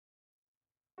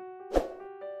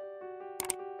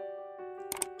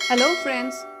Hello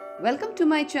friends, welcome to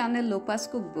my channel Lopa's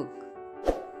Cookbook.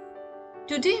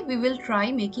 Today we will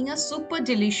try making a super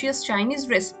delicious Chinese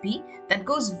recipe that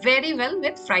goes very well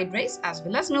with fried rice as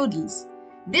well as noodles.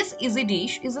 This easy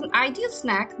dish is an ideal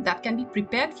snack that can be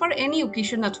prepared for any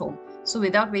occasion at home. So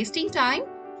without wasting time,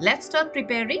 let's start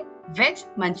preparing Veg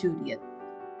Manchurian.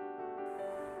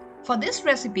 For this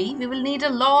recipe, we will need a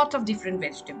lot of different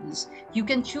vegetables. You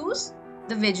can choose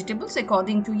the vegetables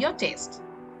according to your taste.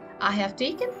 I have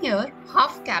taken here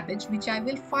half cabbage which I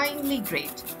will finely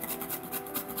grate.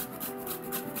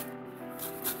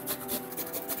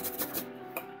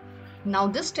 Now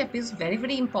this step is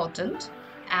very important.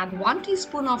 Add 1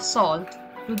 teaspoon of salt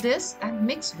to this and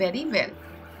mix very well.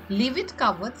 Leave it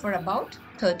covered for about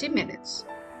 30 minutes.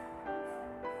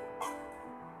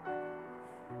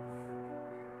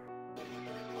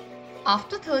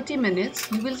 After 30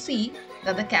 minutes, you will see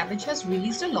that the cabbage has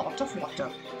released a lot of water.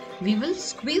 We will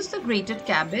squeeze the grated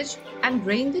cabbage and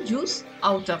drain the juice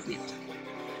out of it.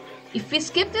 If we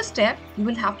skip this step, you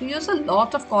will have to use a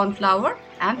lot of corn flour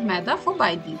and maida for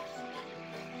binding.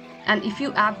 And if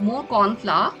you add more corn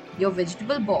flour, your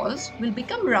vegetable balls will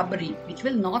become rubbery, which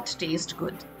will not taste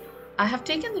good. I have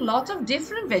taken a lot of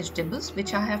different vegetables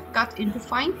which I have cut into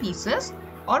fine pieces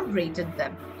or grated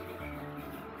them.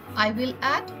 I will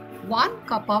add 1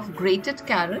 cup of grated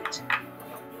carrot,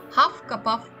 half cup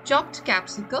of chopped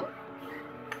capsicum,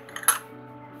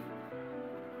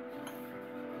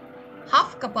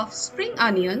 half cup of spring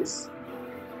onions,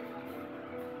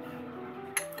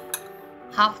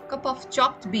 half cup of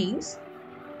chopped beans,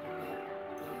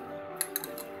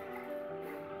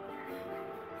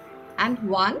 and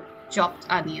 1 chopped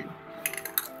onion.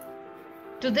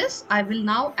 To this, I will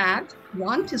now add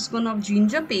 1 teaspoon of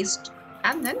ginger paste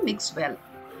and then mix well.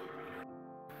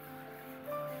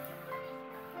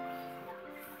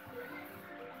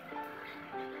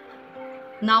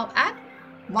 Now add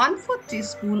 1/4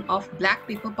 teaspoon of black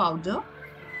pepper powder,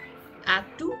 add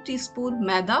 2 teaspoon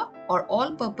maida or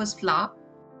all-purpose flour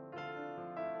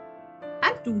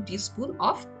and 2 teaspoon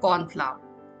of corn flour.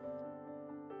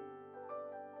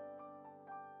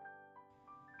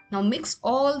 Now mix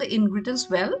all the ingredients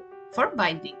well for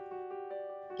binding.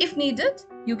 If needed,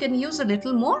 you can use a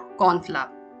little more corn flour.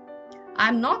 I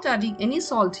am not adding any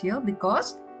salt here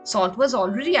because salt was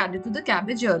already added to the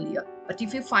cabbage earlier. But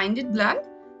if you find it bland,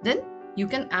 then you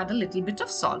can add a little bit of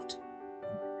salt.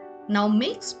 Now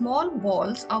make small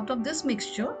balls out of this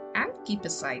mixture and keep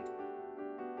aside.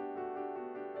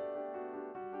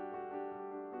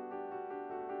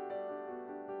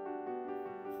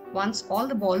 Once all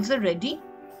the balls are ready,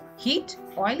 heat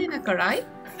oil in a karai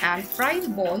and fry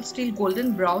the balls till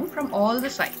golden brown from all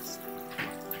the sides.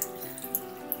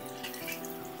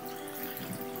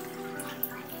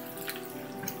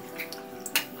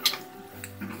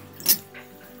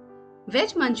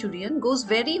 Veg Manchurian goes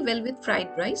very well with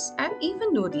fried rice and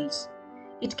even noodles.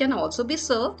 It can also be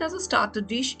served as a starter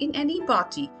dish in any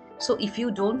party. So if you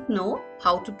don't know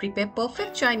how to prepare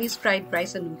perfect Chinese fried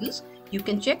rice and noodles, you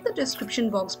can check the description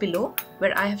box below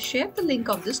where I have shared the link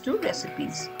of these 2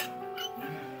 recipes.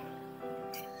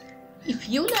 If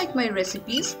you like my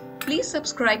recipes, please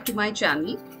subscribe to my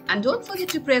channel and don't forget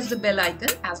to press the bell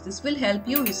icon as this will help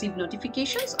you receive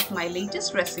notifications of my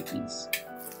latest recipes.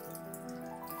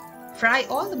 Fry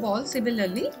all the balls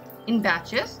similarly in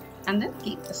batches and then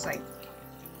keep aside.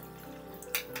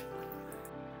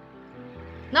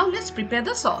 Now let's prepare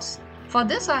the sauce. For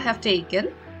this I have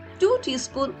taken 2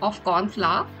 teaspoons of corn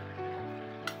flour,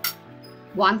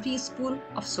 1 teaspoon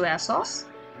of soya sauce,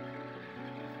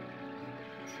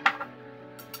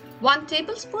 1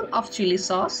 tablespoon of chili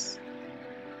sauce,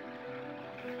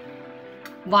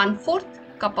 1/4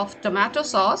 cup of tomato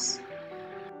sauce,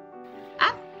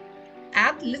 and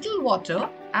add little water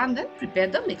and then prepare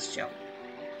the mixture.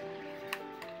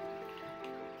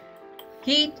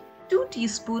 Heat 2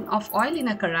 teaspoons of oil in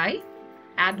a karai,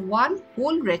 add 1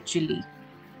 whole red chilli.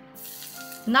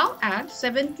 Now add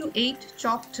 7 to 8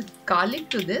 chopped garlic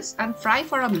to this and fry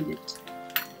for a minute.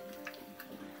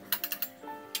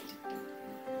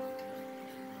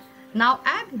 Now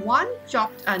add 1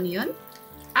 chopped onion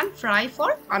and fry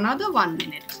for another 1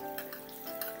 minute.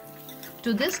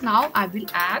 To this now I will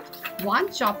add 1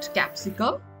 chopped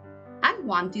capsicum and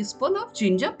 1 teaspoon of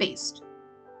ginger paste.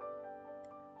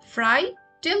 Fry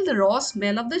till the raw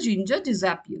smell of the ginger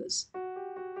disappears.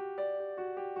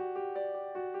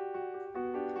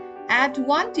 Add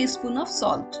 1 teaspoon of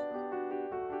salt.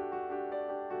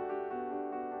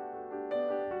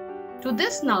 To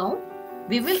this now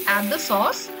we will add the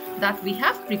sauce that we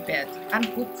have prepared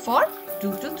and cook for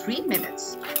 2 to 3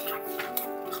 minutes.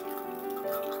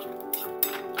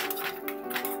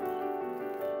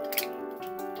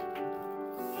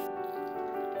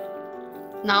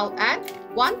 Now add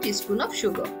 1 teaspoon of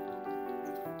sugar.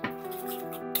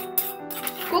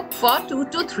 Cook for 2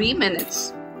 to 3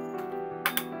 minutes.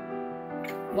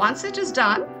 Once it is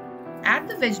done, add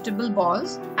the vegetable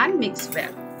balls and mix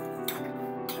well.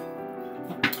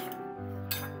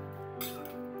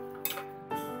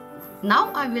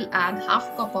 Now I will add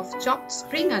half cup of chopped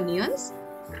spring onions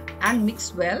and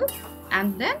mix well,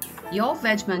 and then your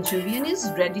veg manchurian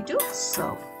is ready to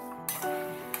serve.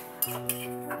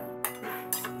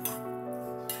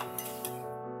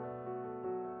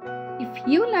 If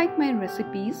you like my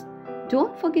recipes,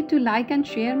 don't forget to like and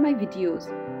share my videos,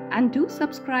 and do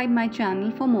subscribe my channel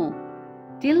for more.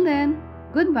 Till then,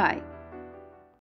 goodbye.